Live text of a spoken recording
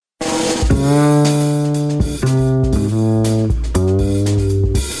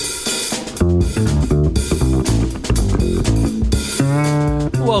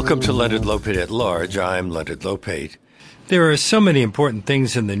Welcome to Leonard Lopate at Large. I'm Leonard Lopate. There are so many important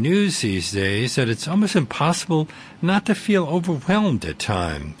things in the news these days that it's almost impossible not to feel overwhelmed at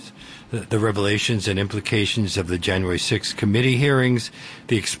times. The revelations and implications of the January 6th committee hearings,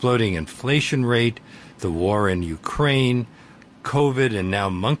 the exploding inflation rate, the war in Ukraine, COVID and now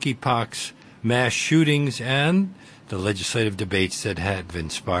monkeypox, mass shootings, and the legislative debates that have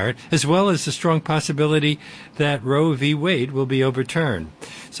inspired, as well as the strong possibility that Roe v. Wade will be overturned.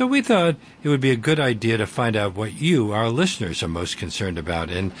 So we thought it would be a good idea to find out what you, our listeners, are most concerned about.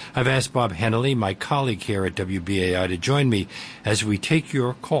 And I've asked Bob Hennelly, my colleague here at WBAI, to join me as we take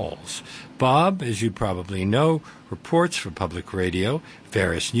your calls. Bob, as you probably know, reports for public radio,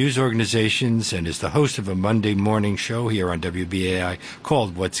 various news organizations, and is the host of a Monday morning show here on WBAI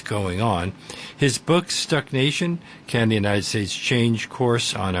called What's Going On. His book, Stuck Nation, Can the United States Change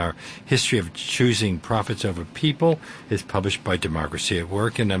Course on Our History of Choosing Profits Over People, is published by Democracy at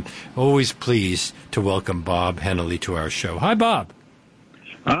Work, and I'm always pleased to welcome Bob Hennelly to our show. Hi, Bob.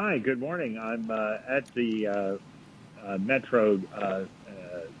 Hi, good morning. I'm at the Metro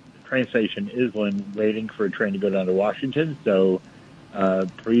train station Island waiting for a train to go down to Washington, so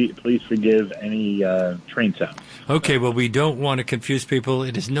please forgive any train sound. Okay, well, we don't want to confuse people.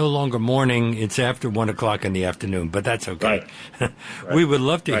 It is no longer morning. It's after 1 o'clock in the afternoon, but that's okay. Right. We would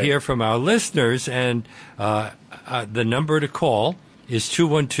love to hear from our listeners, and the number to call is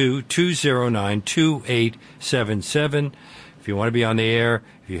 212-209-2877. If you want to be on the air,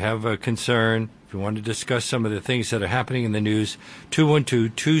 if you have a concern, if you want to discuss some of the things that are happening in the news,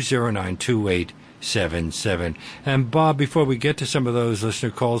 212-209-2877. And Bob, before we get to some of those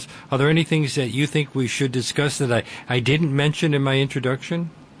listener calls, are there any things that you think we should discuss that I didn't mention in my introduction?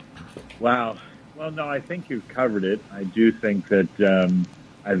 Wow. Well, no, I think you've covered it. I do think that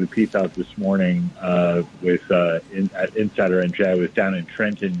I have a piece out this morning with at Insider NJ. I was down in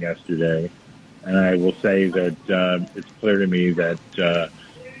Trenton yesterday, and I will say that it's clear to me that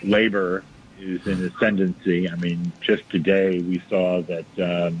labor is in ascendancy. I mean, just today we saw that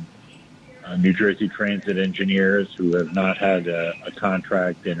New Jersey Transit engineers who have not had a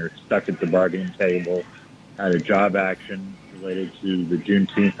contract and are stuck at the bargaining table had a job action related to the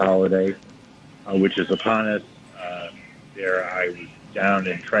Juneteenth holiday, which is upon us. I was down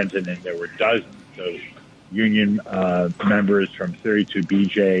in Trenton, and there were dozens of union members from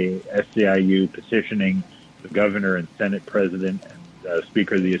 32BJ, SEIU petitioning the governor and Senate president and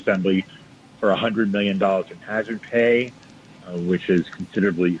Speaker of the Assembly for $100 million in hazard pay, which is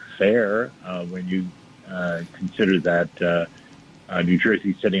considerably fair when you consider that New Jersey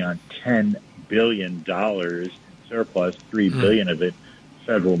is sitting on $10 billion in surplus, $3 billion of it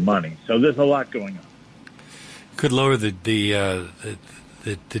federal money. So there's a lot going on. Could lower the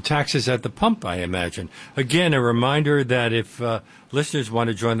taxes at the pump, I imagine. Again, a reminder that if listeners want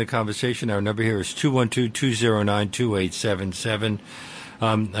to join the conversation, our number here is 212-209-2877.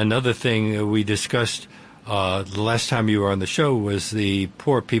 Another thing we discussed the last time you were on the show was the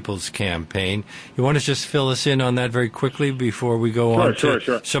Poor People's Campaign. You want to just fill us in on that very quickly before we go on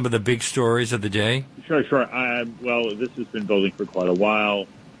to some of the big stories of the day? Sure. Well, this has been building for quite a while.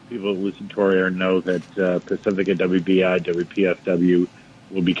 People who listen to our air know that Pacifica, WBI, WPFW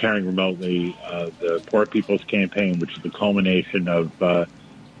will be carrying remotely the Poor People's Campaign, which is the culmination of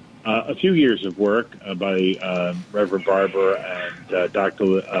a few years of work by Reverend Barber and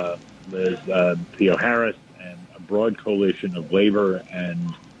Dr. Liz Theo-Harris and a broad coalition of labor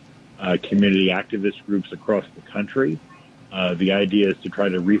and community activist groups across the country. The idea is to try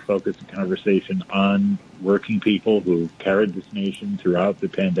to refocus the conversation on working people who carried this nation throughout the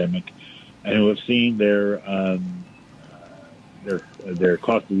pandemic and who have seen their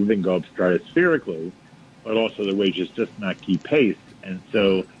cost of living go up stratospherically, but also their wages just not keep pace. And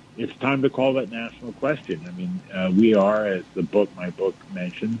so it's time to call that national question. I mean, we are, as my book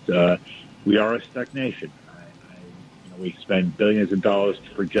mentions, we are a stuck nation. We spend billions of dollars to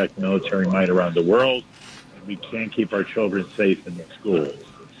project military might around the world, and we can't keep our children safe in the schools.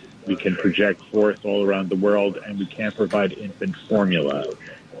 We can project force all around the world, and we can't provide infant formula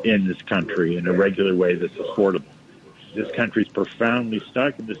in this country in a regular way that's affordable. This country is profoundly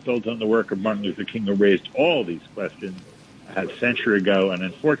stuck, and is built on the work of Martin Luther King, who raised all these questions a century ago, and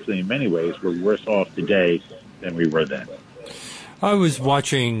unfortunately, in many ways, we're worse off today than we were then. I was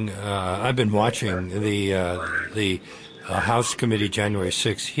watching. I've been watching the House Committee January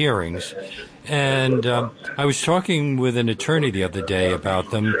 6 hearings. And I was talking with an attorney the other day about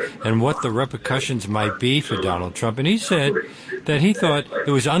them and what the repercussions might be for Donald Trump. And he said that he thought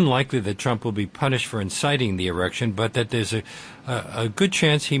it was unlikely that Trump will be punished for inciting the insurrection, but that there's a good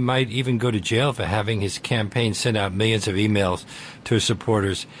chance he might even go to jail for having his campaign send out millions of emails to his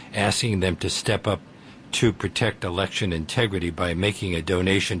supporters asking them to step up to protect election integrity by making a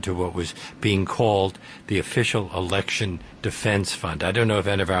donation to what was being called the Official Election Defense Fund. I don't know if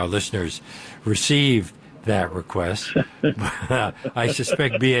any of our listeners received that request. I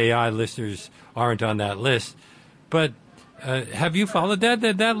suspect BAI listeners aren't on that list. But have you followed that?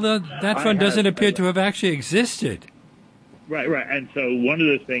 That fund doesn't appear to have actually existed. Right. And so one of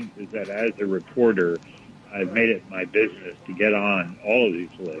the things is that as a reporter, I've made it my business to get on all of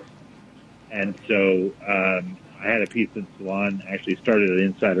these lists. And so I had a piece in Salon, actually started at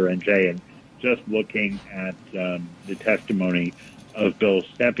Insider NJ, and just looking at the testimony of Bill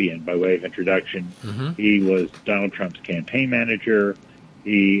Stepien by way of introduction. Mm-hmm. He was Donald Trump's campaign manager.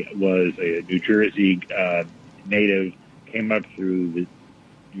 He was a New Jersey native, came up through the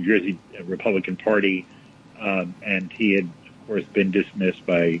New Jersey Republican Party, and he had, of course, been dismissed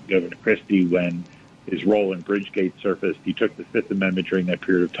by Governor Christie when his role in Bridgegate surfaced. He took the Fifth Amendment during that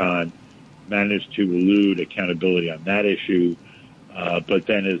period of time, managed to elude accountability on that issue, but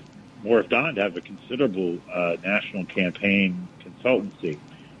then has morphed on to have a considerable national campaign consultancy.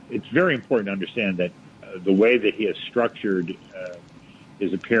 It's very important to understand that the way that he has structured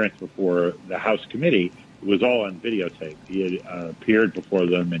his appearance before the House committee was all on videotape. He had appeared before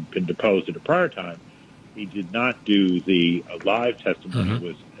them and been deposed at a prior time. He did not do the live testimony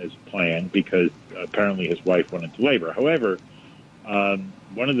was as planned because apparently his wife went into labor. However,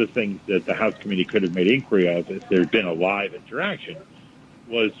 one of the things that the House committee could have made inquiry of if there had been a live interaction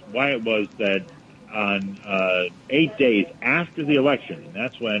was why it was that on 8 days after the election, and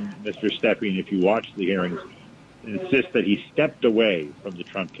that's when Mr. Stepien, if you watch the hearings, insists that he stepped away from the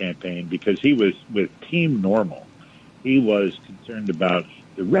Trump campaign because he was with Team Normal. He was concerned about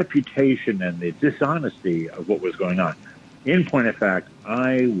the reputation and the dishonesty of what was going on. In point of fact,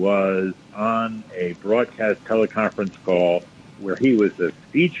 I was on a broadcast teleconference call where he was the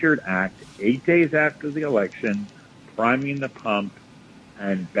featured act 8 days after the election, priming the pump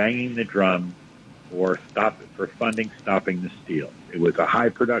and banging the drum for funding Stopping the Steal. It was a high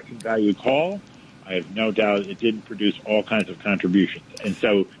production value call. I have no doubt it didn't produce all kinds of contributions. And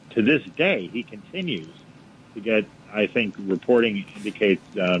so to this day, he continues to get, I think reporting indicates,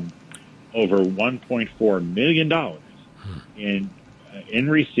 over $1.4 million in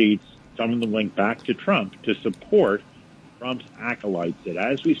receipts, some of them linked back to Trump, to support Trump's acolytes that,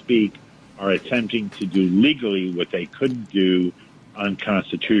 as we speak, are attempting to do legally what they couldn't do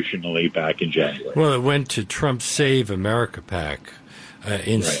unconstitutionally back in January. Well, it went to Trump's Save America PAC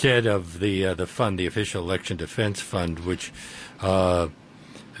instead of the fund, the Official Election Defense Fund, which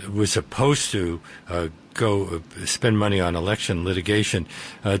was supposed to go spend money on election litigation.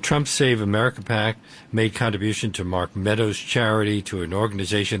 Trump's Save America PAC made contribution to Mark Meadows' charity, to an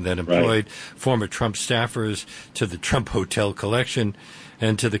organization that employed former Trump staffers, to the Trump Hotel Collection,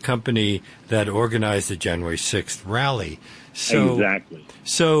 and to the company that organized the January 6th rally. So, exactly.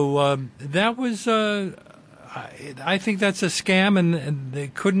 So that was, I think that's a scam,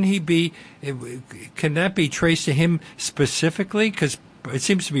 and couldn't he be, can that be traced to him specifically? Because it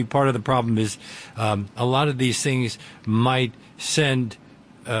seems to be part of the problem is a lot of these things might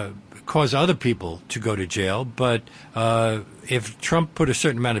cause other people to go to jail, but if Trump put a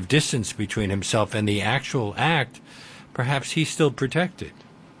certain amount of distance between himself and the actual act, perhaps he's still protected.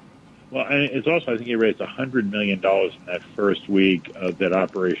 Well, and it's also, I think he raised $100 million in that first week of that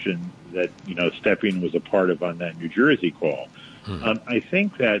operation that, Stepien was a part of on that New Jersey call. I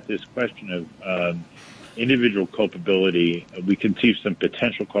think that this question of individual culpability, we can see some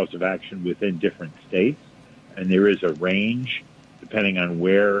potential cause of action within different states, and there is a range depending on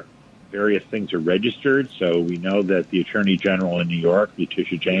where various things are registered. So we know that the Attorney General in New York,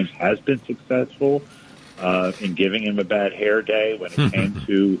 Letitia James, has been successful in giving him a bad hair day when it came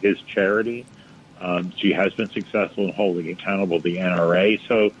to his charity. She has been successful in holding accountable the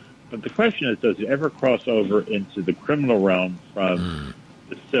NRA. But the question is, does it ever cross over into the criminal realm from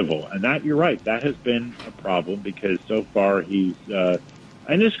the civil? And that, you're right, that has been a problem because so far he's, and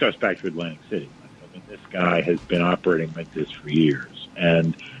this goes back to Atlantic City. I mean, this guy has been operating like this for years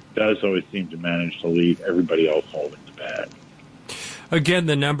and does always seem to manage to leave everybody else holding the bag. Again,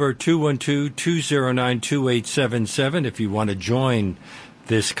 the number 212-209-2877 if you want to join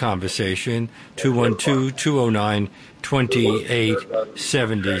this conversation,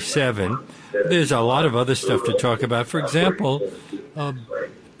 212-209-2877. There's a lot of other stuff to talk about. For example,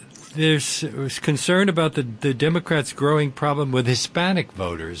 there's concern about the Democrats' growing problem with Hispanic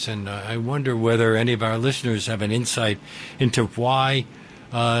voters, and I wonder whether any of our listeners have an insight into why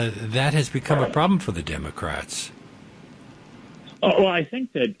that has become a problem for the Democrats. Well, I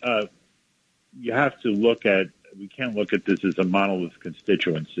think that you have to we can't look at this as a monolith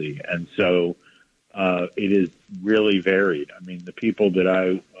constituency, and so it is really varied. I mean, the people that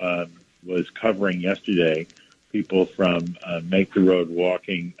I was covering yesterday, people from Make the Road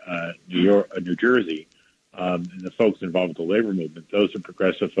Walking, New Jersey, and the folks involved with the labor movement, those are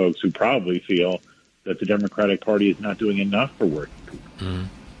progressive folks who probably feel that the Democratic Party is not doing enough for working people.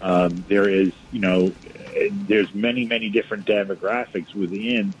 There's many, many different demographics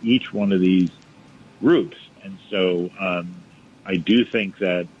within each one of these groups. And so I do think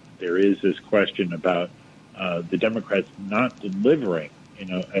that there is this question about the Democrats not delivering,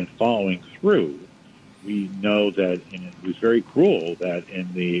 and following through. We know that, and it was very cruel that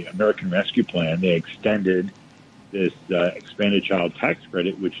in the American Rescue Plan, they extended this expanded child tax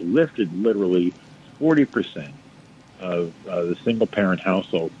credit, which lifted literally 40% of the single-parent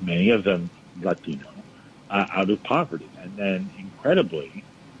households, many of them Latino, out of poverty. And then, incredibly,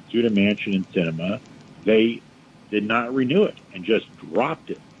 due to Manchin and Sinema, they did not renew it and just dropped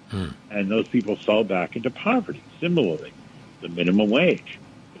it. And those people fell back into poverty. Similarly, the minimum wage.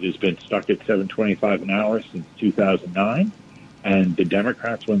 It has been stuck at $7.25 an hour since 2009. And the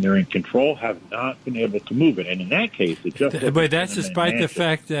Democrats, when they're in control, have not been able to move it. And in that case, it just... But that's despite the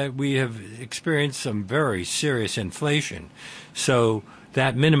fact that we have experienced some very serious inflation. So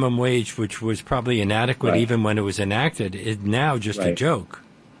that minimum wage, which was probably inadequate even when it was enacted, is now just a joke.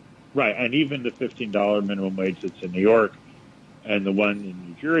 Right, and even the $15 minimum wage that's in New York and the one in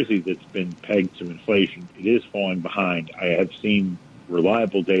New Jersey that's been pegged to inflation, it is falling behind. I have seen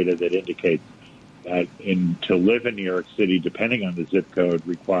reliable data that indicates that to live in New York City, depending on the zip code,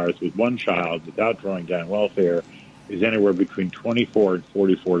 requires with one child, without drawing down welfare, is anywhere between $24 and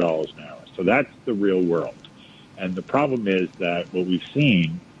 $44 an hour. So that's the real world. And the problem is that what we've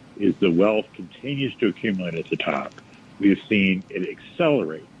seen is the wealth continues to accumulate at the top. We've seen it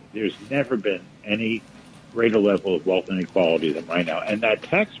accelerate. There's never been any greater level of wealth inequality than right now. And that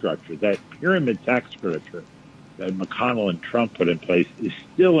tax structure, that pyramid tax structure that McConnell and Trump put in place, is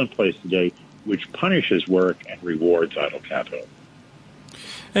still in place today, which punishes work and rewards idle capital.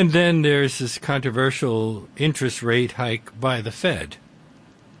 And then there's this controversial interest rate hike by the Fed.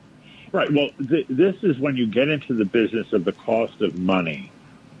 Right. Well, this is when you get into the business of the cost of money.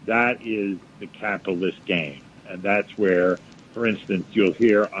 That is the capitalist game. And that's where, for instance, you'll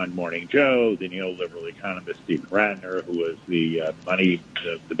hear on Morning Joe, the neoliberal economist Stephen Ratner, who was the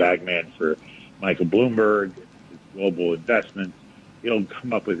bagman for Michael Bloomberg, his global investments. He'll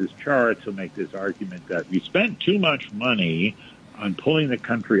come up with his charts. He'll make this argument that we spent too much money on pulling the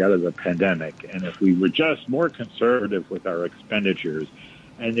country out of the pandemic, and if we were just more conservative with our expenditures,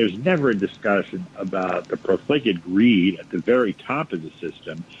 and there's never a discussion about the profligate greed at the very top of the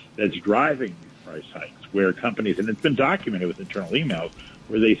system that's driving these price hikes, where companies, and it's been documented with internal emails,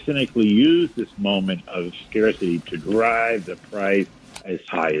 where they cynically use this moment of scarcity to drive the price as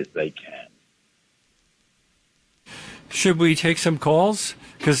high as they can. Should we take some calls?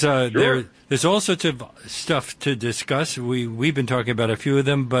 Because Sure. there's all sorts of stuff to discuss. We've been talking about a few of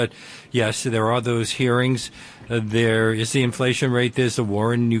them, but yes, there are those hearings. There is the inflation rate. There's the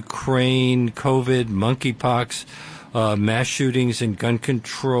war in Ukraine, COVID, monkeypox, mass shootings and gun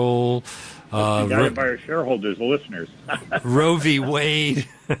control. Guided by our shareholders, the listeners. Roe v. Wade,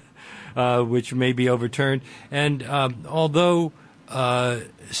 which may be overturned. And although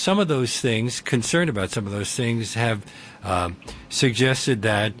some of those things, concerned about some of those things, have suggested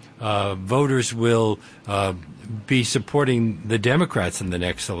that voters will be supporting the Democrats in the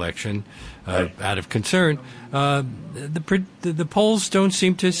next election out of concern. The polls don't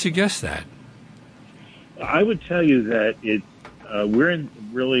seem to suggest that. I would tell you that we're in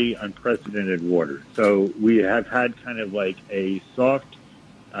really unprecedented waters. So we have had kind of like a soft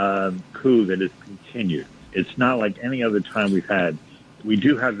coup that has continued. It's not like any other time we've had. We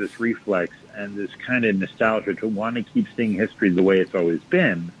do have this reflex and this kind of nostalgia to want to keep seeing history the way it's always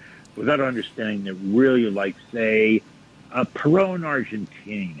been, without understanding that really, like, say, Perón,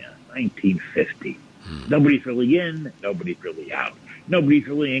 Argentina, 1950. Nobody's really in, nobody's really out. Nobody's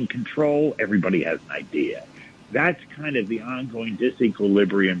really in control, everybody has an idea. That's kind of the ongoing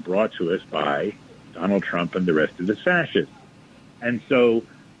disequilibrium brought to us by Donald Trump and the rest of his fascists. And so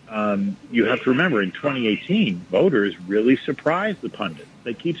you have to remember in 2018, voters really surprised the pundits.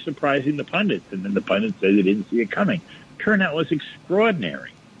 They keep surprising the pundits, and then the pundits say they didn't see it coming. Turnout was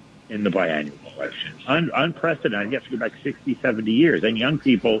extraordinary in the biannual election. Unprecedented. You have to go back 60, 70 years. And young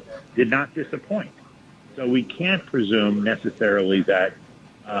people did not disappoint. So we can't presume necessarily that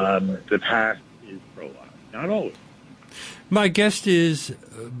the past is prologue. Not always. My guest is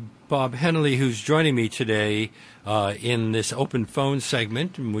Bob Hennelly, who's joining me today in this open phone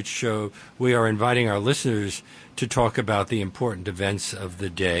segment in which we are inviting our listeners to talk about the important events of the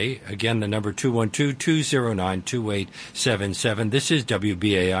day. Again, the number 212-209-2877. This is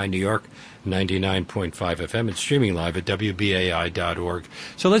WBAI New York, 99.5 FM. It's streaming live at WBAI.org.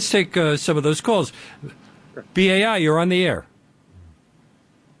 So let's take some of those calls. BAI, you're on the air.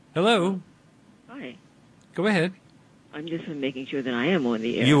 Hello. Hi. Go ahead. I'm just making sure that I am on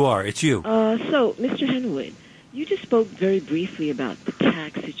the air. You are. It's you. So, Mr. Henwood, you just spoke very briefly about the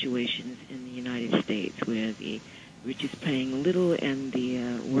tax situations in the United States where the rich is paying little and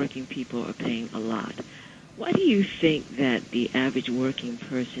the working people are paying a lot. Why do you think that the average working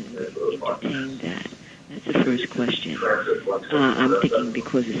person would entertain that? That's the first question. I'm thinking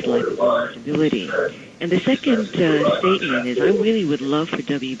because it's life of stability. And the second statement is I really would love for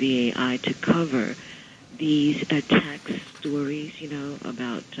WBAI to cover these tax stories,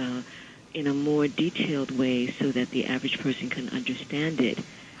 about in a more detailed way so that the average person can understand it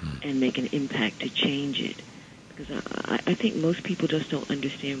and make an impact to change it. Because I think most people just don't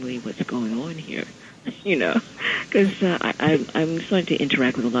understand really what's going on here, Because I'm starting to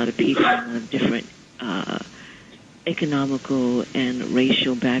interact with a lot of people of different economical and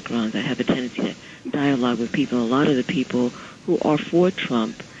racial backgrounds. I have a tendency to dialogue with people. A lot of the people who are for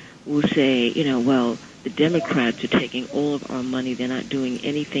Trump will say, well, the Democrats are taking all of our money. They're not doing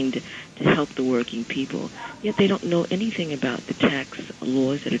anything to help the working people. Yet they don't know anything about the tax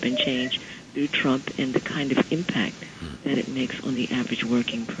laws that have been changed through Trump and the kind of impact that it makes on the average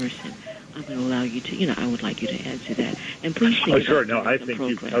working person. I'm going to allow you to, I would like you to answer that. And please think sure. No, I think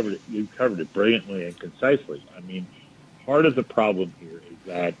you've covered it brilliantly and concisely. I mean, part of the problem here is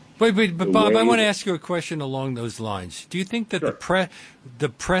that... Wait, but Bob, I want to ask you a question along those lines. Do you think that the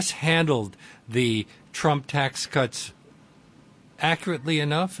press handled the Trump tax cuts accurately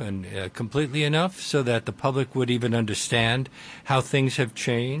enough and completely enough so that the public would even understand how things have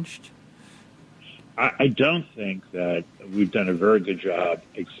changed? I don't think that we've done a very good job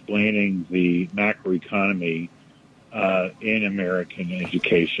explaining the macroeconomy in American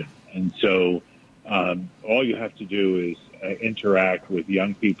education. And so all you have to do is interact with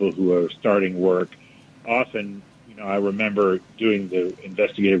young people who are starting work. Often, I remember doing the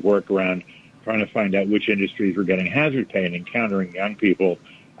investigative work around trying to find out which industries were getting hazard pay and encountering young people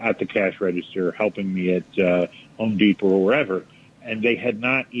at the cash register, helping me at Home Depot or wherever. And they had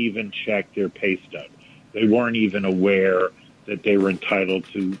not even checked their pay stub. They weren't even aware that they were entitled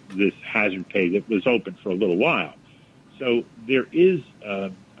to this hazard pay that was open for a little while. So there is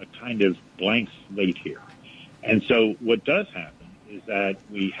a kind of blank slate here. And so what does happen is that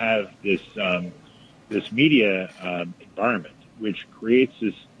we have this media environment which creates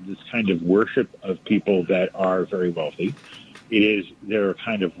this kind of worship of people that are very wealthy. They're a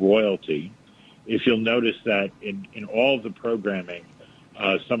kind of royalty. If you'll notice that in all of the programming,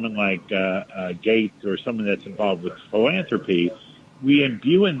 someone like Gates or someone that's involved with philanthropy, we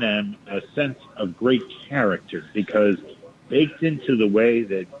imbue in them a sense of great character because baked into the way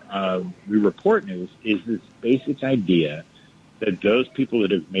that we report news is this basic idea that those people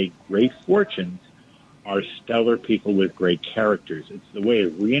that have made great fortunes are stellar people with great characters. It's the way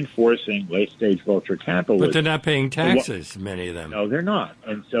of reinforcing late-stage vulture capitalism. But they're not paying taxes, many of them. No, they're not.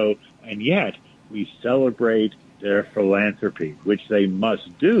 And yet we celebrate their philanthropy, which they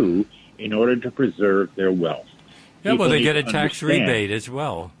must do in order to preserve their wealth. Yeah, well, they get a tax rebate as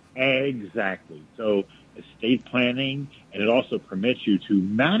well. Exactly. So estate planning, and it also permits you to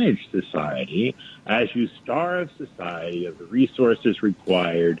manage society as you starve society of the resources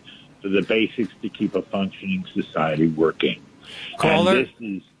required for the basics to keep a functioning society working. Caller?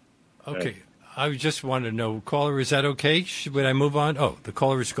 Okay. I just wanted to know, caller, is that okay? Would I move on? Oh, the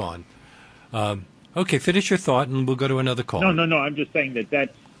caller is gone. Okay, finish your thought, and we'll go to another call. No. I'm just saying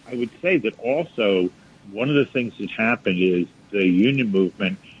that I would say that also one of the things that happened is the union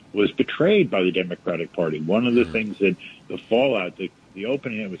movement was betrayed by the Democratic Party. One of the things that the fallout, the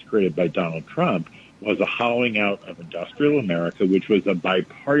opening that was created by Donald Trump was a hollowing out of industrial America, which was a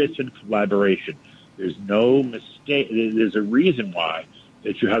bipartisan collaboration. There's no mistake. There's a reason why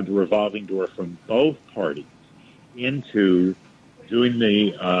that you have the revolving door from both parties into doing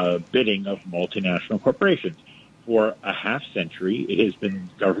the bidding of multinational corporations. For a half century, it has been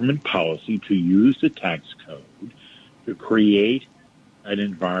government policy to use the tax code to create an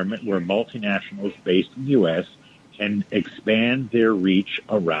environment where multinationals based in the U.S. can expand their reach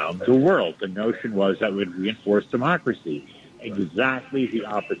around the world. The notion was that would reinforce democracy. Exactly the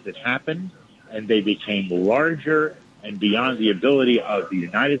opposite happened, and they became larger and beyond the ability of the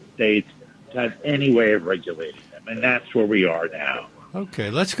United States to have any way of regulating them. And that's where we are now.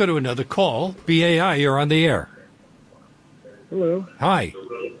 Okay, let's go to another call. BAI, you're on the air. Hello. Hi.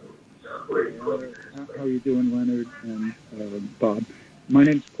 How are you doing, Leonard and Bob? My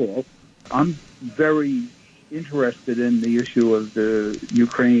name's Paul. I'm very interested in the issue of the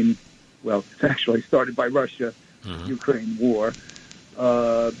Ukraine, well, it's actually started by Russia, Ukraine war,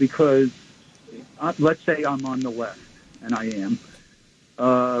 because let's say I'm on the left, and I am,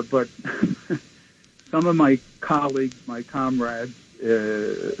 but some of my colleagues, my comrades,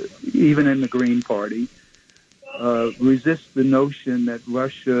 even in the Green Party, resist the notion that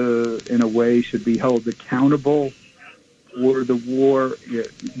Russia, in a way, should be held accountable for the war,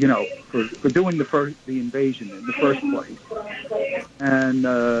 for doing the invasion in the first place, and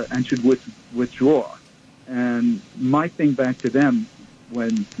should withdraw. And my thing back to them,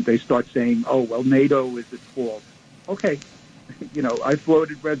 when they start saying, "Oh, well, NATO is at fault," okay, I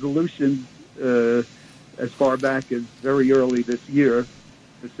floated resolutions as far back as very early this year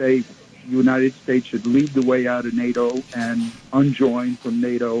to say the United States should lead the way out of NATO and unjoin from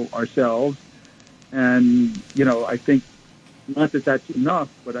NATO ourselves. And, I think, not that that's enough,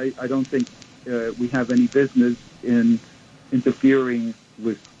 but I don't think we have any business in interfering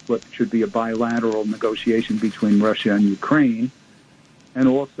with what should be a bilateral negotiation between Russia and Ukraine. And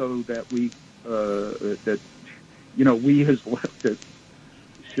also that we as leftists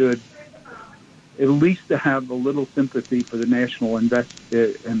should at least have a little sympathy for the national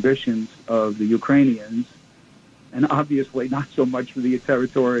ambitions of the Ukrainians, and obviously not so much for the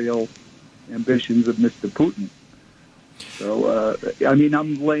territorial ambitions of Mr. Putin. So,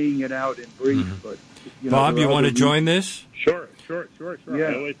 I'm laying it out in brief, but... Bob, you want to join this? Sure. Yeah, I'd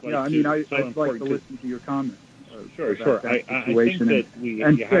like to listen to your comments. Sure. I think that you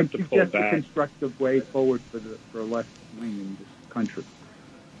have to pull back. A constructive way forward for left wing in this country.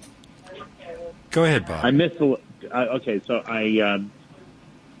 Go ahead, Bob. I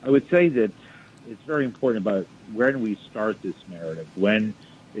would say that it's very important about when we start this narrative, when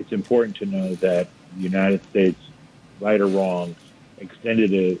it's important to know that the United States, right or wrong,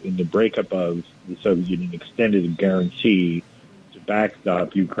 extended in the breakup of the Soviet Union, extended a guarantee to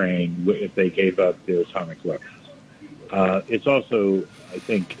backstop Ukraine if they gave up their atomic weapons. It's also, I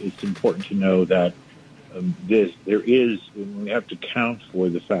think, it's important to know that we have to count for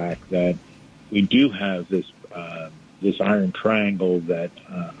the fact that we do have this iron triangle that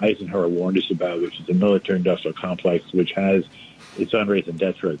Eisenhower warned us about, which is a military-industrial complex, which has its unraised and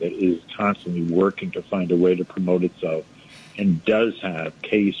death rate that is constantly working to find a way to promote itself, and does have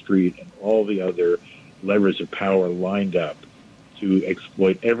K Street and all the other levers of power lined up to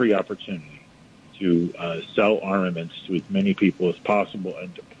exploit every opportunity to sell armaments to as many people as possible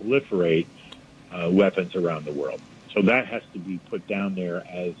and to proliferate weapons around the world. So that has to be put down there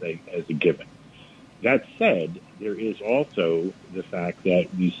as a given. That said, there is also the fact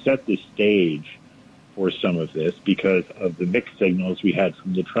that we set the stage for some of this because of the mixed signals we had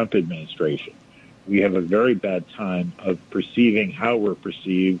from the Trump administration. We have a very bad time of perceiving how we're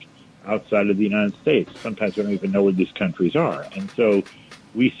perceived outside of the United States. Sometimes we don't even know where these countries are. And so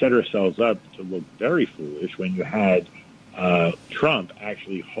we set ourselves up to look very foolish when you had Trump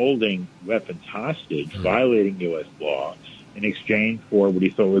actually holding weapons hostage, violating U.S. law, in exchange for what he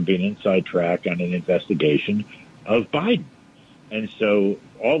thought would be an inside track on an investigation of Biden. And so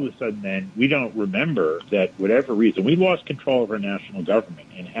all of a sudden then we don't remember that whatever reason, we lost control of our national government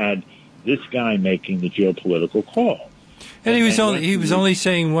and had this guy making the geopolitical call. And he was only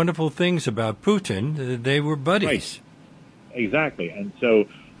saying wonderful things about Putin. They were buddies. Right. Exactly. And so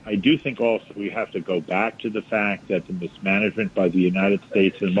I do think also we have to go back to the fact that the mismanagement by the United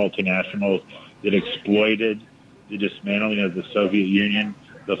States and multinationals that exploited the dismantling of the Soviet Union,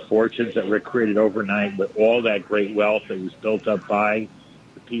 the fortunes that were created overnight with all that great wealth that was built up by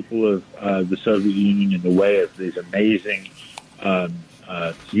the people of the Soviet Union in the way of these amazing,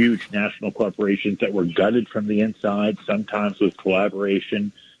 huge national corporations that were gutted from the inside, sometimes with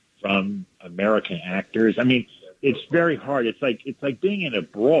collaboration from American actors. I mean, it's very hard. It's like being in a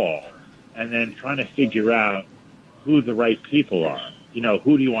brawl and then trying to figure out who the right people are.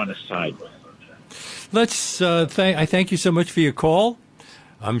 Who do you want to side with? I thank you so much for your call.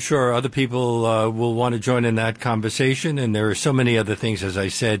 I'm sure other people will want to join in that conversation, and there are so many other things, as I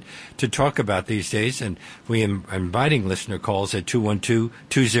said, to talk about these days. And we are inviting listener calls at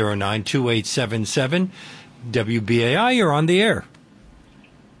 212-209-2877. WBAI, you're on the air.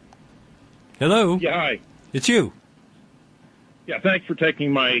 Hello. Yeah, hi. It's you. Yeah, thanks for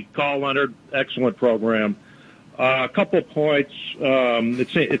taking my call, Leonard. Excellent program. A couple of points.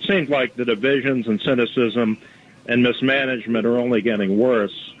 It seems like the divisions and cynicism and mismanagement are only getting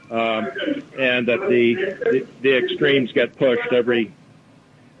worse, and that the extremes get pushed every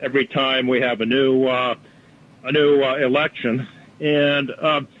time we have a new election. And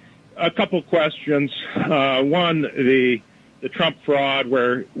a couple questions. One, the Trump fraud,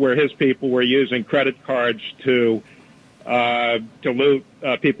 where his people were using credit cards to loot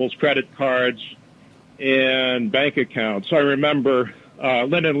people's credit cards and bank accounts. I remember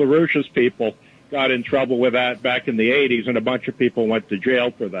Lyndon LaRouche's people got in trouble with that back in the 80s, and a bunch of people went to jail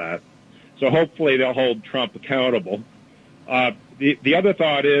for that. So hopefully they'll hold Trump accountable. The other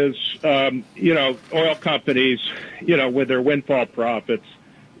thought is, oil companies, with their windfall profits,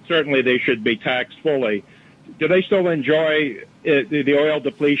 certainly they should be taxed fully. Do they still enjoy the oil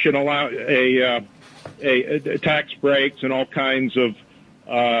depletion, allow a tax breaks and all kinds of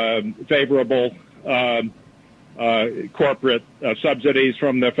favorable corporate subsidies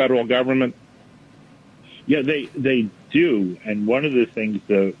from the federal government? Yeah, they do. And one of the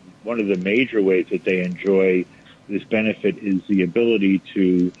major ways that they enjoy this benefit is the ability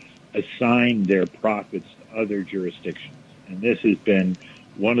to assign their profits to other jurisdictions. And this has been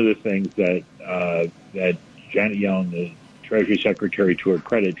one of the things that Janet Yellen, the Treasury Secretary, to her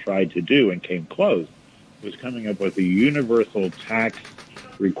credit, tried to do and came close, was coming up with a universal tax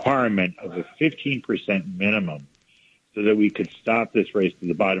requirement of a 15% minimum so that we could stop this race to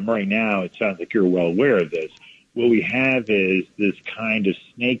the bottom. Right now, it sounds like you're well aware of this. What we have is this kind of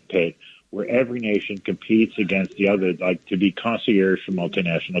snake pit where every nation competes against the other, like to be concierge for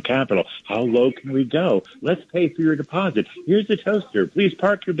multinational capital. How low can we go? Let's pay for your deposit. Here's a toaster. Please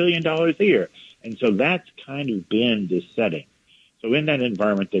park your $1 billion here. And so that's kind of been the setting. So in that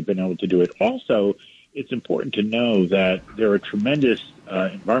environment, they've been able to do it. Also, it's important to know that there are tremendous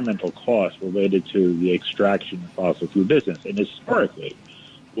environmental costs related to the extraction of fossil fuel business. And historically,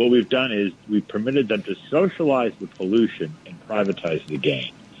 what we've done is we've permitted them to socialize the pollution and privatize the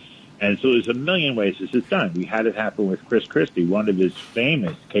gain. And so there's a million ways this is done. We had it happen with Chris Christie. One of his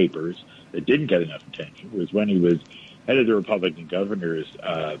famous capers that didn't get enough attention was when he was head of the Republican Governors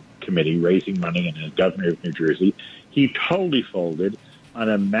Committee, raising money, and as governor of New Jersey. He totally folded on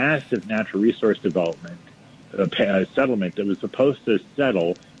a massive natural resource development settlement that was supposed to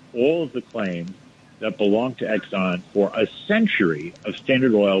settle all of the claims that belonged to Exxon for a century of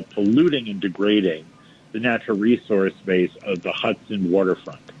Standard Oil polluting and degrading the natural resource base of the Hudson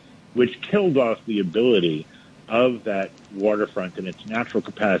waterfront, which killed off the ability of that waterfront and its natural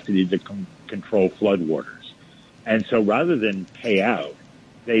capacity to control floodwaters. And so rather than pay out,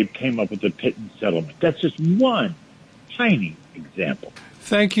 they came up with a pittance settlement. That's just one tiny example.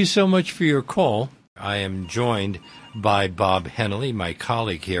 Thank you so much for your call. I am joined by Bob Hennelly, my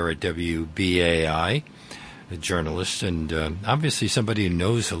colleague here at WBAI, a journalist, and obviously somebody who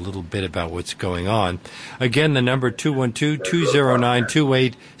knows a little bit about what's going on. Again, the number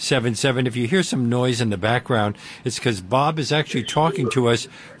 212-209-2877. If you hear some noise in the background, it's because Bob is actually talking to us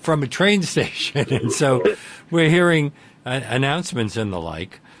from a train station, and so we're hearing announcements and the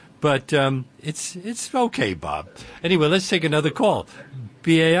like. But it's okay, Bob. Anyway, let's take another call.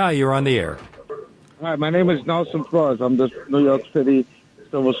 BAI, you're on the air. Hi, my name is Nelson Flores. I'm the New York City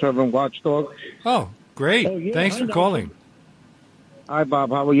civil servant watchdog. Oh, great. Oh, yeah. Thanks for calling. Hi, Bob.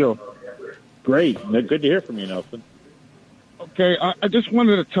 How are you? Great. Good to hear from you, Nelson. Okay, I just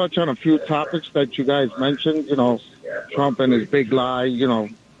wanted to touch on a few topics that you guys mentioned. Trump and his big lie. I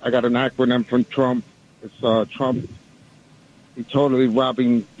got an acronym from Trump. It's Trump. He's totally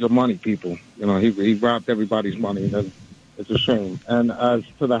robbing your money, people. He robbed everybody's money, and it's a shame. And as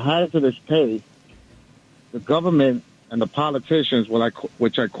to the hazardous pay, the government and the politicians,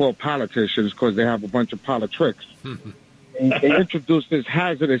 which I call politicians because they have a bunch of politricks, they introduced this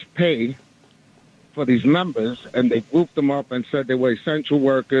hazardous pay for these members, and they grouped them up and said they were essential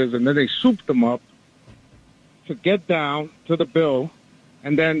workers, and then they souped them up to get down to the bill,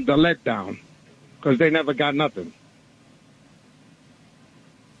 and then the letdown, because they never got nothing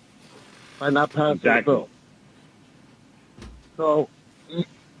by not passing the bill. So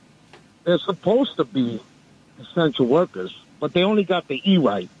they're supposed to be essential workers, but they only got the E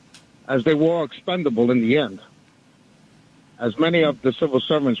right, as they were all expendable in the end, as many of the civil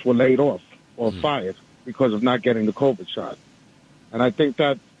servants were laid off or fired because of not getting the COVID shot. And I think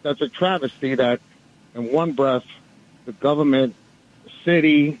that that's a travesty that in one breath, the government, the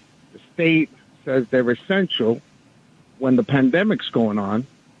city, the state says they're essential when the pandemic's going on.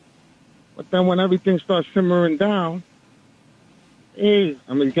 But then when everything starts simmering down, you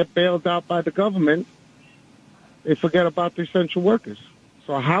get bailed out by the government, they forget about the essential workers.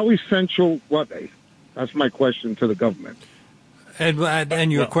 So how essential were they? That's my question to the government.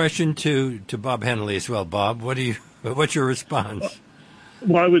 And your question to Bob Henley as well, Bob. What's your response?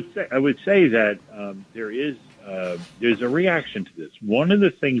 Well, I would say that there's a reaction to this. One of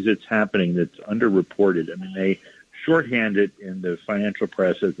the things that's happening that's underreported. I mean, they shorthand it in the financial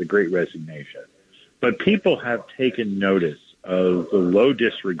press as the Great Resignation, but people have taken notice of the low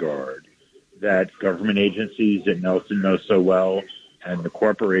disregard that government agencies that Nelson knows so well and the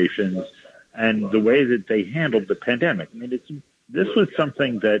corporations and the way that they handled the pandemic. I mean, this was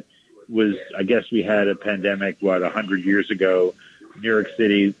something that was, I guess we had a pandemic, 100 years ago. New York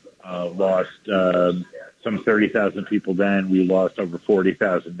City lost some 30,000 people then. We lost over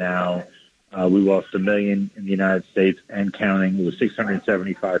 40,000 now. We lost 1 million in the United States and counting. It was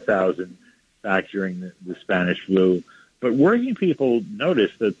 675,000 back during the Spanish flu. But working people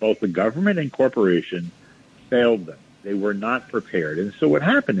noticed that both the government and corporations failed them. They were not prepared. And so what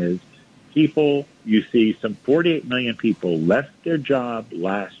happened is you see some 48 million people left their job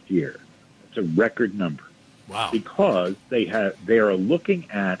last year. It's a record number. Wow. Because they are looking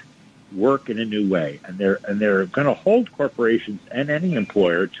at work in a new way, and they're going to hold corporations and any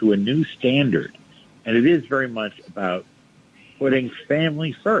employer to a new standard. And it is very much about putting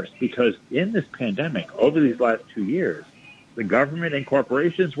family first, because in this pandemic, over these last 2 years, the government and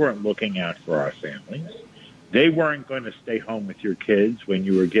corporations weren't looking out for our families. They weren't going to stay home with your kids when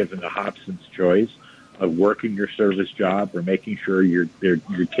you were given the Hobson's choice of working your service job or making sure your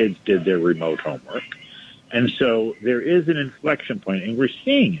kids did their remote homework. And so there is an inflection point, and we're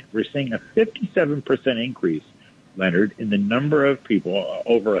seeing it. We're seeing a 57% increase, Leonard, in the number of people,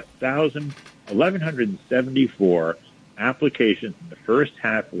 over 1,174 applications in the first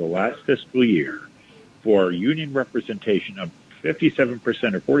half of the last fiscal year for union representation, of 57%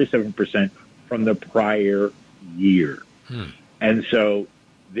 or 47% from the prior year. And so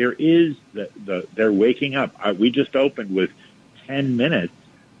there is they're waking up. We just opened with 10 minutes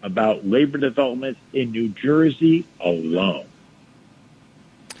about labor developments in New Jersey alone.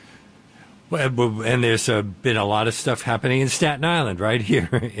 Well, and there's been a lot of stuff happening in Staten Island, right here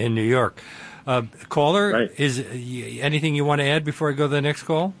in New York. Caller, right. Is anything you want to add before I go to the next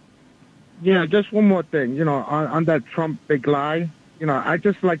call? Yeah, just one more thing. On that Trump big lie, I'd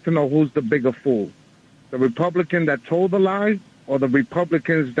just like to know who's the bigger fool, the Republican that told the lie or the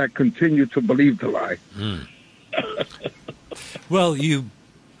Republicans that continue to believe the lie? Well,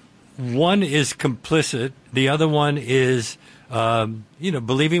 one is complicit. The other one is,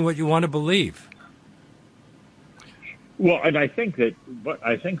 believing what you want to believe. Well, and I think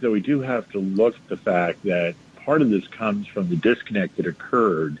that we do have to look at the fact that part of this comes from the disconnect that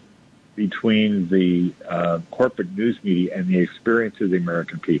occurred between the corporate news media and the experience of the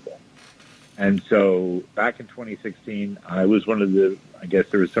American people. And so back in 2016, I was one of I guess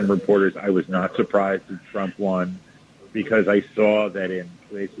there were some reporters, I was not surprised that Trump won, because I saw that in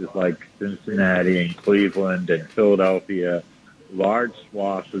places like Cincinnati and Cleveland and Philadelphia, large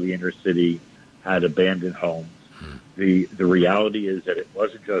swaths of the inner city had abandoned homes. The reality is that it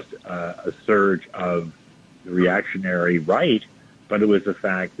wasn't just a surge of the reactionary right, but it was the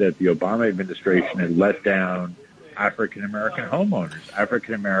fact that the Obama administration had let down African-American homeowners.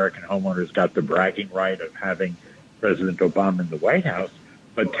 African-American homeowners got the bragging right of having President Obama in the White House,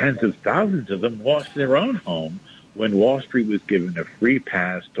 but tens of thousands of them lost their own home when Wall Street was given a free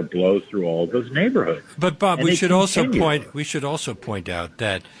pass to blow through all those neighborhoods. But Bob, and we should also point out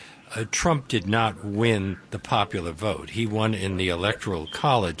that Trump did not win the popular vote. He won in the Electoral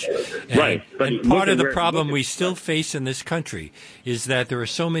College. Right. And part of the problem we still face in this country is that there are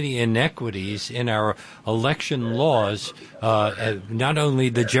so many inequities in our election laws, not only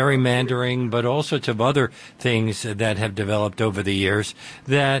the gerrymandering, but all sorts of other things that have developed over the years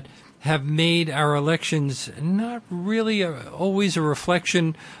that have made our elections not really always a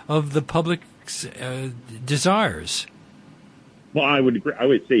reflection of the public's desires. Well, I would agree. I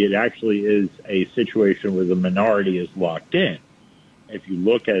would say it actually is a situation where the minority is locked in. If you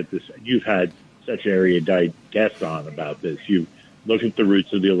look at this, you've had such erudite guests on about this. You've looked at the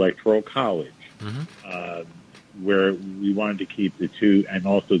roots of the Electoral College, where we wanted to keep the two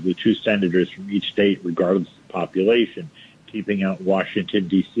senators from each state, regardless of population, keeping out Washington,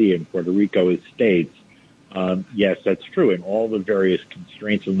 D.C. and Puerto Rico as states. Yes, that's true. And all the various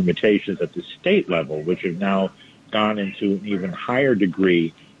constraints and limitations at the state level, which have now gone into an even higher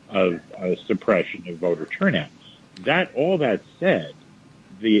degree of suppression of voter turnout. All that said,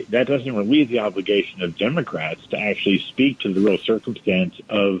 that doesn't relieve the obligation of Democrats to actually speak to the real circumstance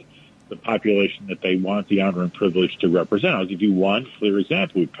of the population that they want the honor and privilege to represent. I'll give you one clear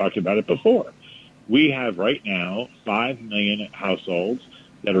example. We've talked about it before. We have right now 5 million households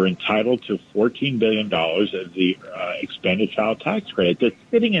that are entitled to $14 billion of the expanded child tax credit that's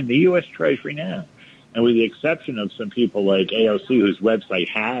sitting in the U.S. Treasury now. And with the exception of some people like AOC, whose website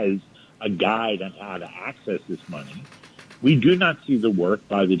has a guide on how to access this money, we do not see the work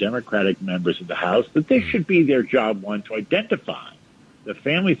by the Democratic members of the House that this should be their job, one, to identify the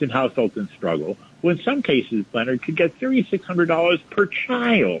families and households in struggle, who in some cases, Leonard, could get $3,600 per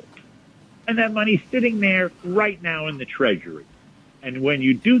child. And that money's sitting there right now in the Treasury. And when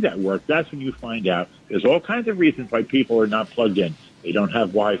you do that work, that's when you find out there's all kinds of reasons why people are not plugged in. They don't have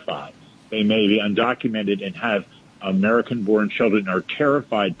Wi-Fi. They may be undocumented and have American-born children are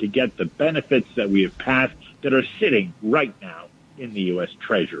terrified to get the benefits that we have passed that are sitting right now in the U.S.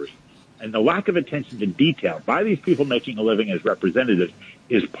 Treasury. And the lack of attention to detail by these people making a living as representatives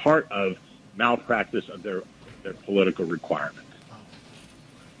is part of malpractice of their political requirements.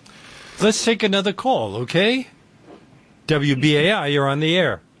 Let's take another call, okay? WBAI, you're on the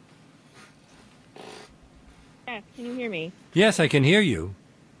air. Yes, can you hear me? Yes, I can hear you.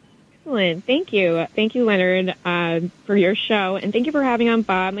 Excellent. Thank you. Thank you, Leonard, for your show. And thank you for having on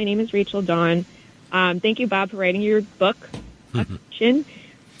Bob. My name is Rachel Dawn. Thank you, Bob, for writing your book.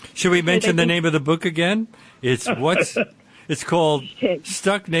 Should we mention the name of the book again? It's called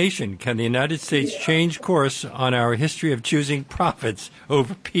Stuck Nation. Can the United States Change Course on Our History of Choosing Profits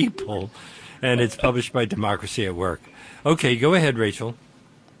Over People? And it's published by Democracy at Work. Okay, go ahead, Rachel.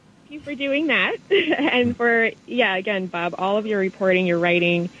 Thank you for doing that. And for, again, Bob, all of your reporting, your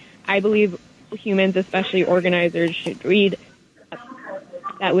writing, I believe humans, especially organizers, should read.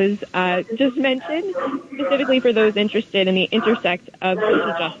 That was just mentioned specifically for those interested in the intersect of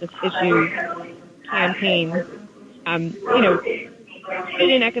social justice issues campaign.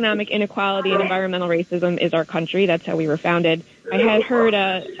 Hidden economic inequality and environmental racism is our country. That's how we were founded. I had heard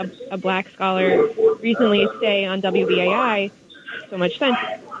a black scholar recently say on WBAI, so much sense,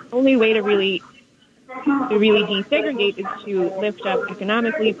 the only way to really desegregate is to lift up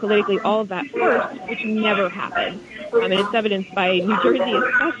economically, politically, all of that first, which never happened. And it's evidenced by New Jersey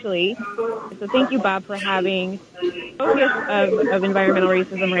especially. So thank you, Bob, for having focus of environmental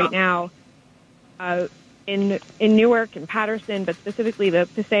racism right now in Newark and Patterson, but specifically the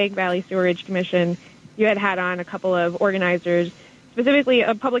Passaic Valley Sewerage Commission. You had on a couple of organizers, specifically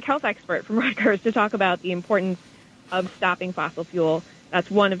a public health expert from Rutgers, to talk about the importance of stopping fossil fuel.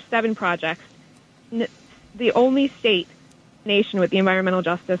 That's one of 7 projects. The only nation with the environmental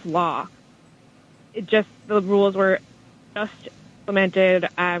justice law. The rules were just implemented,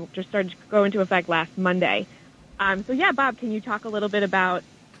 just started to go into effect last Monday. Bob, can you talk a little bit about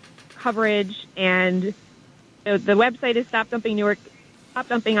coverage? And the website is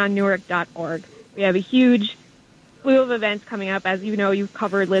stopdumpingonnewark.org. We have a huge slew of events coming up. As you know, you've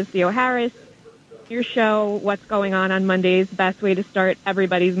covered Liz Theoharis, your show, what's going on Mondays, best way to start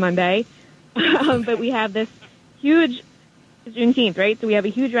everybody's Monday. But we have this huge Juneteenth, right? So we have a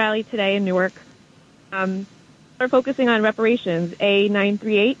huge rally today in Newark. We're focusing on reparations,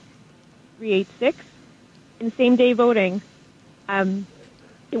 A938-386, and same-day voting,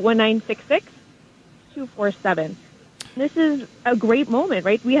 1966-247. This is a great moment,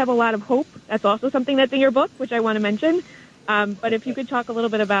 right? We have a lot of hope. That's also something that's in your book, which I want to mention. But if you could talk a little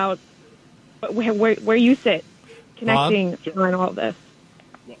bit about where you sit, connecting on all this.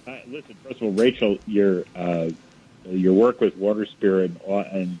 Well, listen, first of all, Rachel, your work with Water Spirit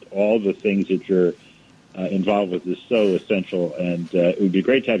and all the things that you're involved with is so essential, and it would be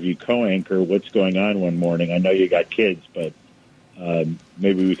great to have you co-anchor what's going on one morning. I know you got kids, but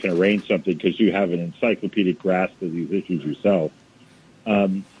maybe we can arrange something because you have an encyclopedic grasp of these issues yourself.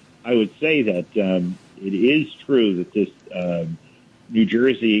 I would say that it is true that this New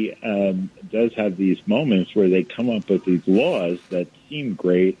Jersey does have these moments where they come up with these laws that seem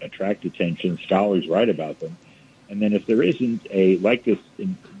great, attract attention, scholars write about them. And then if there isn't like this,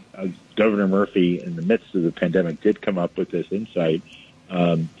 Governor Murphy in the midst of the pandemic did come up with this insight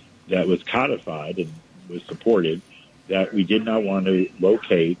that was codified and was supported, that we did not want to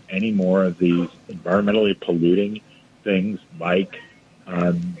locate any more of these environmentally polluting things like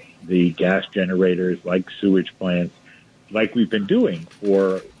the gas generators, like sewage plants, like we've been doing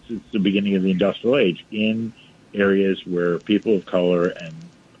since the beginning of the industrial age in areas where people of color and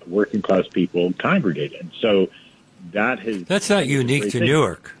working class people congregate. And so that's not unique to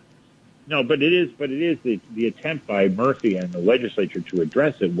Newark. No, but it is the attempt by Murphy and the legislature to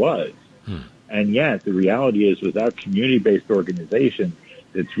address it was. And yet the reality is without community-based organization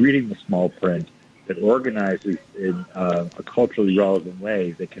that's reading the small print, that organizes in a culturally relevant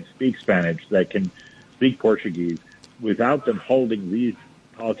way, that can speak Spanish, that can speak Portuguese, without them holding these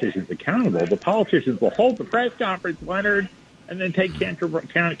politicians accountable, the politicians will hold the press conference, Leonard, and then take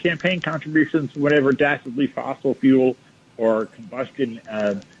campaign contributions, whatever dastardly fossil fuel or combustion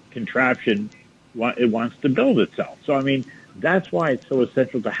contraption it wants to build itself. So, I mean, that's why it's so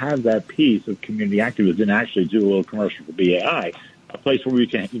essential to have that piece of community activism and actually do a little commercial for BAI, a place where we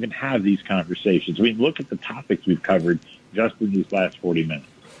can even have these conversations. I mean, look at the topics we've covered just in these last 40 minutes.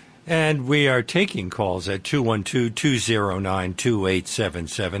 And we are taking calls at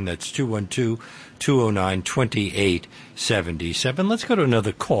 212-209-2877. That's 212-209-2877. Let's go to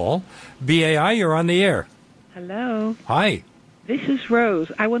another call. BAI, you're on the air. Hello. Hi. This is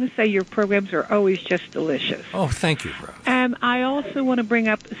Rose. I want to say your programs are always just delicious. Oh, thank you, Rose. I also want to bring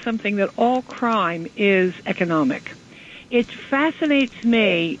up something that all crime is economic. It fascinates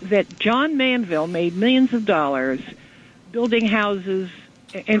me that John Manville made millions of dollars building houses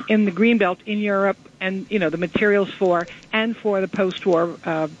in the Greenbelt in Europe, and the materials for the post-war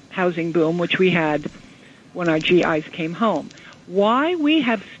housing boom, which we had when our GIs came home. Why we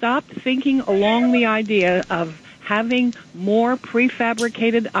have stopped thinking along the idea of having more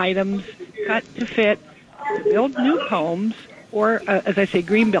prefabricated items cut to fit to build new homes, or as I say,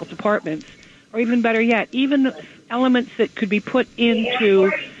 Greenbelt apartments, or even better yet, even elements that could be put into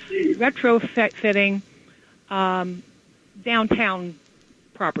retrofitting downtown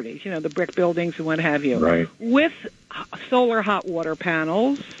properties, the brick buildings and what have you, right, with solar hot water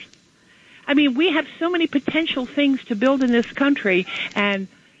panels. I mean, we have so many potential things to build in this country, and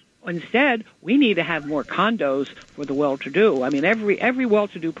instead, we need to have more condos for the well-to-do. I mean, every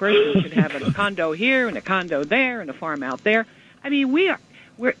well-to-do person should have a condo here and a condo there and a farm out there. I mean,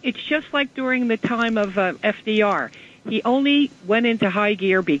 it's just like during the time of FDR. He only went into high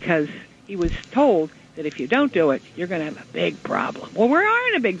gear because he was told that if you don't do it, you're going to have a big problem. Well, we are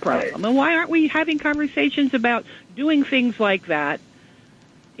in a big problem. And why aren't we having conversations about doing things like that?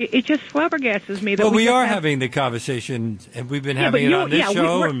 It just flabbergasts me that we are having the conversation, and we've been having it on this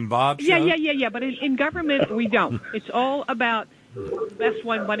show and Bob's show. Yeah. But in government, we don't. It's all about the best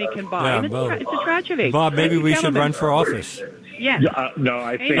one money can buy. And it's a tragedy. Bob, maybe we should run for office. Yes. No,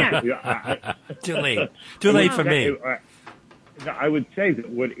 I think... Too late. Too late for me. I would say that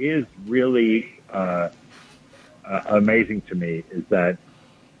what is really amazing to me is that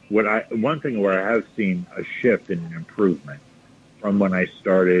one thing where I have seen a shift and an improvement from when I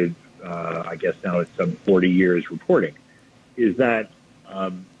started, I guess now it's some 40 years reporting, is that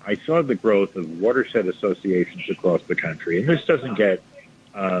I saw the growth of watershed associations across the country. And this doesn't get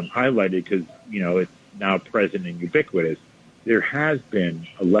highlighted because, it's now present and ubiquitous. There has been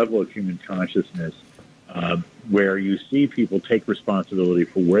a level of human consciousness where you see people take responsibility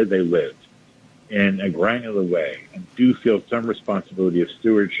for where they live in a granular way and do feel some responsibility of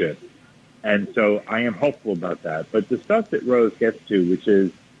stewardship. And so I am hopeful about that. But the stuff that Rose gets to, which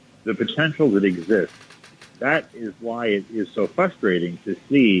is the potential that exists, that is why it is so frustrating to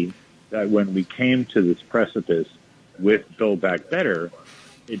see that when we came to this precipice with Build Back Better,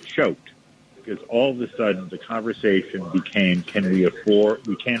 it choked. Because all of a sudden the conversation became,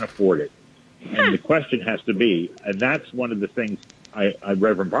 we can't afford it. And the question has to be, and that's one of the things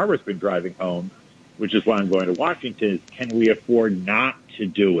Reverend Barbara's been driving home, which is why I'm going to Washington, is can we afford not to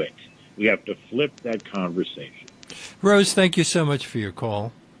do it? We have to flip that conversation. Rose, thank you so much for your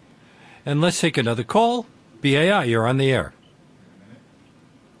call. And let's take another call. BAI, you're on the air.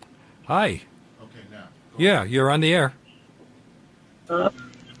 Hi. Okay, now. Yeah, you're on the air. I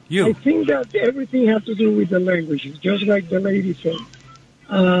think that everything has to do with the languages, just like the lady said.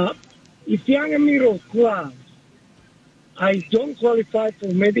 If I'm a middle class, I don't qualify for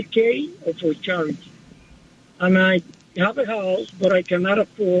Medicaid or for charity. And I have a house, but I cannot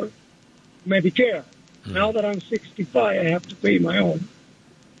afford Medicare. Now that I'm 65, I have to pay my own.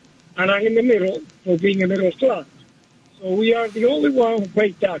 And I'm in the middle for being a middle class. So we are the only one who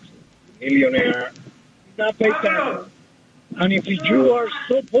pay taxes. The millionaire does not pay taxes. And if you are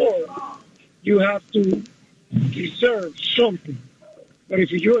so poor, you have to deserve something. But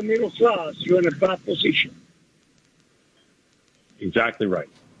if you're a middle class, you're in a bad position. Exactly right.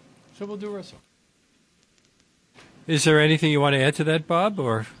 So we'll do Russell. Is there anything you want to add to that, Bob?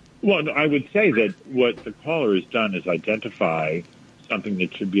 Or well, I would say that what the caller has done is identify something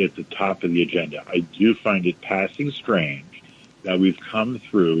that should be at the top of the agenda. I do find it passing strange that we've come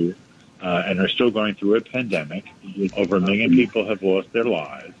through and are still going through a pandemic. Over 1 million people have lost their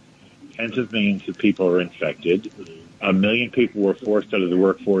lives. tens of millions of people are infected. 1 million people were forced out of the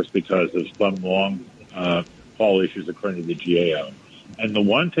workforce because of some long haul issues, according to the GAO. And the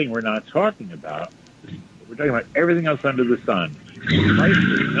one thing we're not talking about, we're talking about everything else under the sun.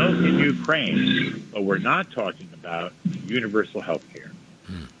 Prices milk in Ukraine, but we're not talking about universal health care.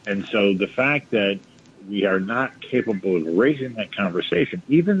 And so the fact that we are not capable of raising that conversation,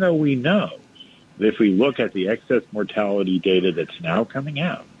 even though we know that if we look at the excess mortality data that's now coming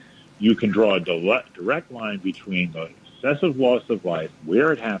out, you can draw a direct line between the excessive loss of life,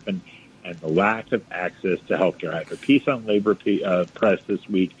 where it happened, and the lack of access to health care. I have a piece on Labor Press this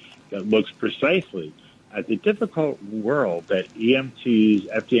week that looks precisely at the difficult world that EMTs,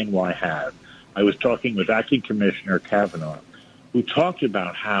 FDNY have. I was talking with Acting Commissioner Kavanaugh, who talked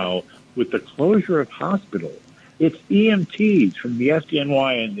about how, with the closure of hospitals, it's EMTs from the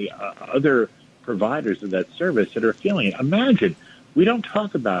FDNY and the other providers of that service that are feeling it. Imagine, we don't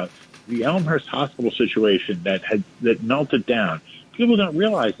talk about the Elmhurst Hospital situation that melted down. People don't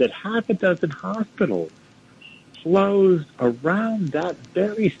realize that half a dozen hospitals closed around that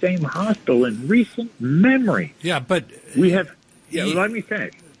very same hospital in recent memory. Yeah, but we have. Let me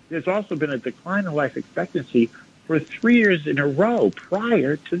finish. There's also been a decline in life expectancy for 3 years in a row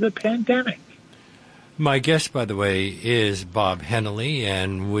prior to the pandemic. My guest, by the way, is Bob Hennelly,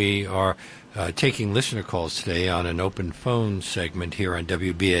 and we are taking listener calls today on an open phone segment here on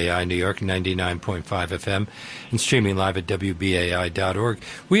WBAI New York 99.5 FM and streaming live at WBAI.org.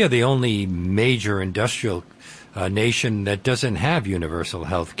 We are the only major industrial nation that doesn't have universal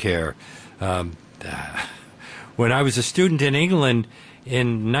health care. When I was a student in England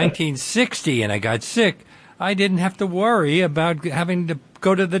in 1960 and I got sick, I didn't have to worry about having to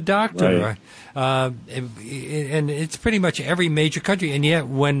go to the doctor. Right. And it's pretty much every major country. And yet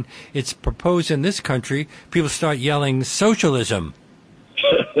when it's proposed in this country, people start yelling socialism.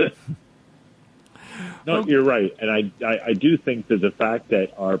 No, you're right. And I do think that the fact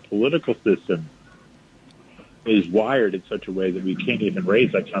that our political system is wired in such a way that we can't even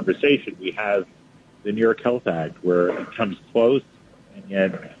raise that conversation. We have the New York Health Act where it comes close, and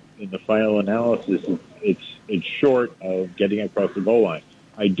yet in the final analysis, it's short of getting across the goal line.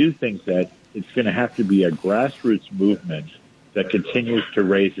 I do think that it's going to have to be a grassroots movement that continues to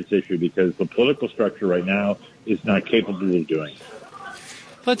raise this issue because the political structure right now is not capable of doing it.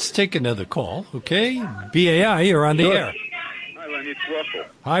 Let's take another call, okay? BAI, you're on the air. Hi, Lenny. It's Russell.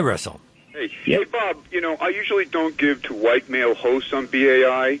 Hi, Russell. Hey, Hey, Bob, I usually don't give to white male hosts on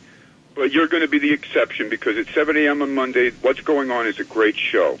BAI, but you're going to be the exception because at 7 a.m. on Monday, What's Going On is a great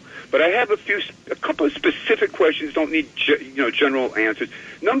show. But I have a couple of specific questions, don't need general answers.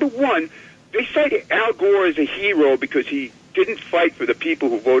 Number one, they cite Al Gore as a hero because he didn't fight for the people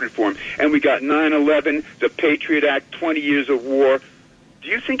who voted for him, and we got 9/11, the Patriot Act, 20 years of war. Do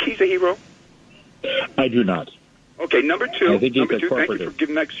you think he's a hero? I do not. Okay, number two, thank you for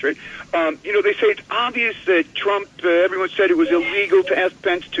giving that straight. They say it's obvious that Trump, everyone said it was illegal to ask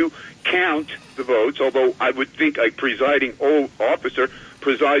Pence to count the votes, although I would think a presiding officer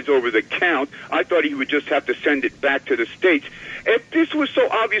presides over the count. I thought he would just have to send it back to the states. If this was so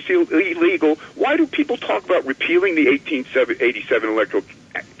obviously illegal, why do people talk about repealing the 1887 Electoral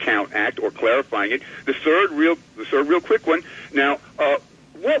Count Act or clarifying it? The third real quick one. Now,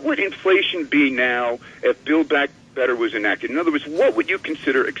 what would inflation be now if Build Back Better was enacted? In other words, what would you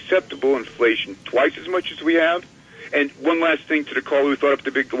consider acceptable inflation? Twice as much as we have? And one last thing to the caller who thought up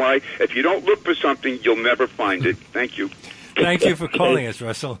the big lie. If you don't look for something, you'll never find it. Thank you. Thank you for calling us,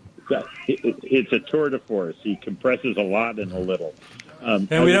 Russell. It's a tour de force. He compresses a lot in a little. And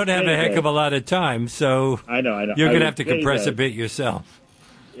we don't have a heck of a lot of time, so I know. You're going to have to compress a bit yourself.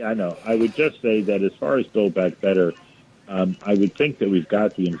 Yeah, I know. I would just say that as far as Build Back Better, I would think that we've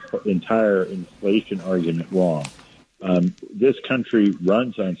got the entire inflation argument wrong. This country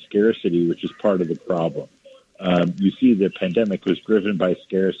runs on scarcity, which is part of the problem. You see the pandemic was driven by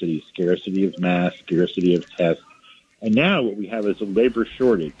scarcity of masks, scarcity of tests. And now what we have is a labor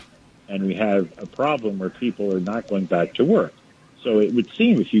shortage, and we have a problem where people are not going back to work. So it would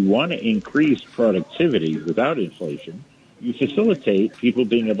seem if you want to increase productivity without inflation, you facilitate people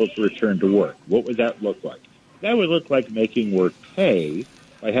being able to return to work. What would that look like? That would look like making work pay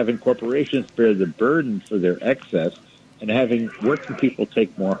by having corporations bear the burden for their excess and having working people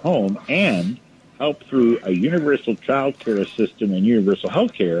take more home and help through a universal child care system and universal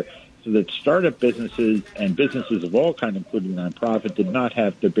health care so that startup businesses and businesses of all kinds, including nonprofit, did not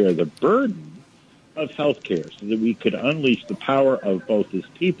have to bear the burden of health care so that we could unleash the power of both this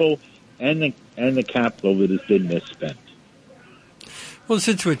people and the capital that has been misspent. Well,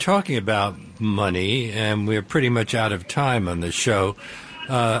 since we're talking about money and we're pretty much out of time on the show,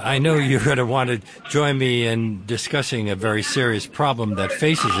 I know you're going to want to join me in discussing a very serious problem that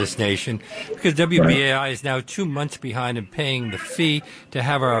faces this nation, because WBAI is now 2 months behind in paying the fee to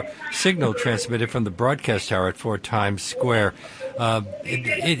have our signal transmitted from the broadcast tower at 4 Times Square.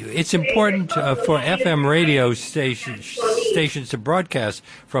 It's important for FM radio stations to broadcast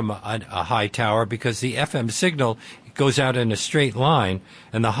from a high tower, because the FM signal goes out in a straight line,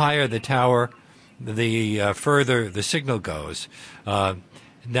 and the higher the tower, the further the signal goes.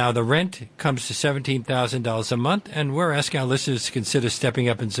 Now, the rent comes to $17,000 a month, and we're asking our listeners to consider stepping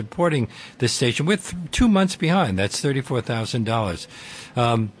up and supporting this station. We're 2 months behind. That's $34,000.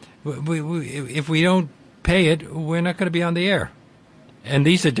 If we don't pay it, we're not going to be on the air. And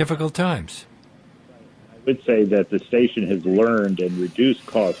these are difficult times. I would say that the station has learned and reduced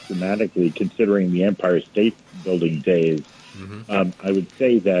costs dramatically, considering the Empire State Building days. Mm-hmm. I would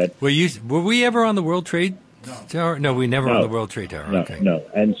say that... Were we ever on the World Trade Tower? No, we never on the World Trade Tower. No.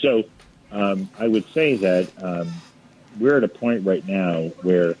 And so I would say that we're at a point right now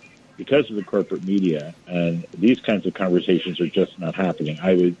where, because of the corporate media, and these kinds of conversations are just not happening.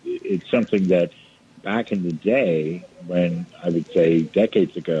 It's something that back in the day, when I would say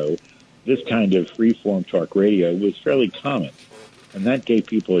decades ago, this kind of free-form talk radio was fairly common. And that gave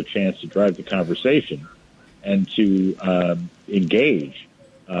people a chance to drive the conversation and to engage.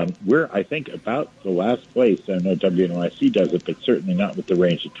 We're, I think, about the last place. I know WNYC does it, but certainly not with the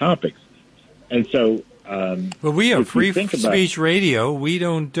range of topics. And so... well, we are free speech radio. We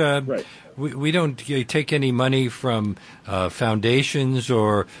don't... Right. We don't take any money from foundations,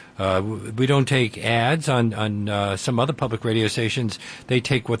 or we don't take ads on some other public radio stations. They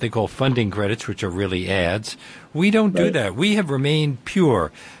take what they call funding credits, which are really ads. We don't do that. We have remained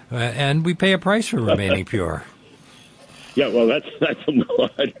pure, and we pay a price for remaining pure. Yeah, well, that's a little,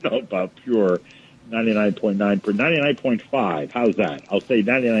 I don't know about pure. 99.9 per 99.5. How's that? I'll say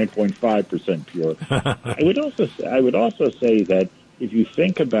 99.5% pure. I would also say that if you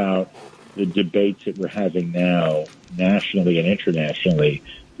think about the debates that we're having now, nationally and internationally,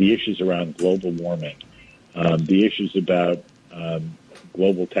 the issues around global warming, the issues about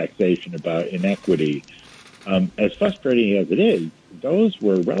global taxation, about inequity, as frustrating as it is, those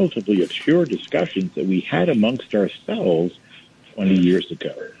were relatively obscure discussions that we had amongst ourselves 20 years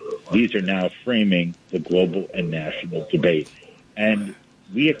ago. These are now framing the global and national debate. And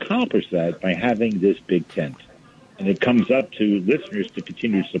we accomplish that by having this big tent. And it comes up to listeners to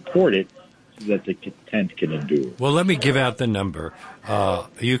continue to support it so that the tent can endure. Well, let me give out the number.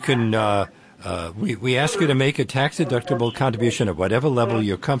 You can... we ask you to make a tax-deductible contribution at whatever level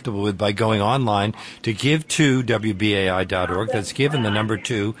you're comfortable with by going online to give2wbai.org. That's given the number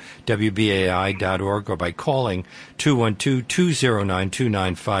 2, wbai.org, or by calling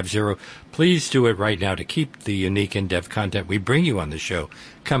 212-209-2950. Please do it right now to keep the unique in-depth content we bring you on the show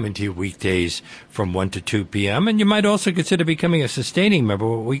coming to you weekdays from 1 to 2 p.m. And you might also consider becoming a sustaining member,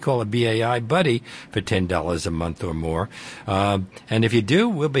 what we call a BAI buddy, for $10 a month or more. And if you do,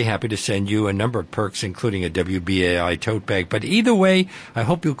 we'll be happy to send you a number of perks, including a WBAI tote bag. But either way, I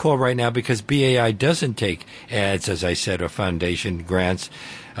hope you'll call right now, because BAI doesn't take ads, as I said, or foundation grants.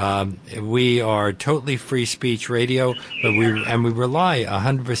 We are totally free speech radio, but we rely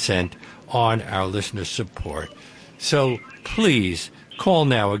 100% on our listener support. So please call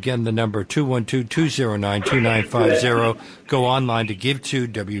now. Again, the number 212-209-2950. Go online to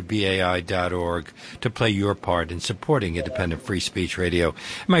give2wbai.org to play your part in supporting independent free speech radio.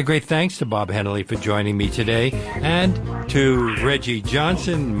 My great thanks to Bob Hennelly for joining me today, and to Reggie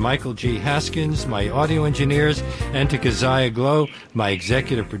Johnson, Michael G. Haskins, my audio engineers, and to Keziah Glow, my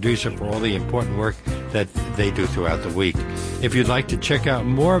executive producer, for all the important work that they do throughout the week. If you'd like to check out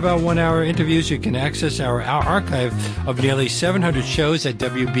more of our one-hour interviews, you can access our archive of nearly 700 shows at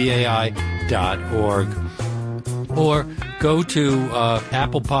WBAI.org. Or go to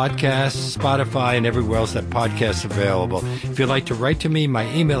Apple Podcasts, Spotify, and everywhere else that podcasts are available. If you'd like to write to me, my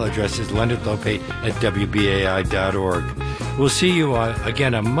email address is leonardlopate@wbai.org. We'll see you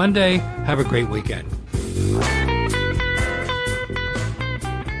again on Monday. Have a great weekend.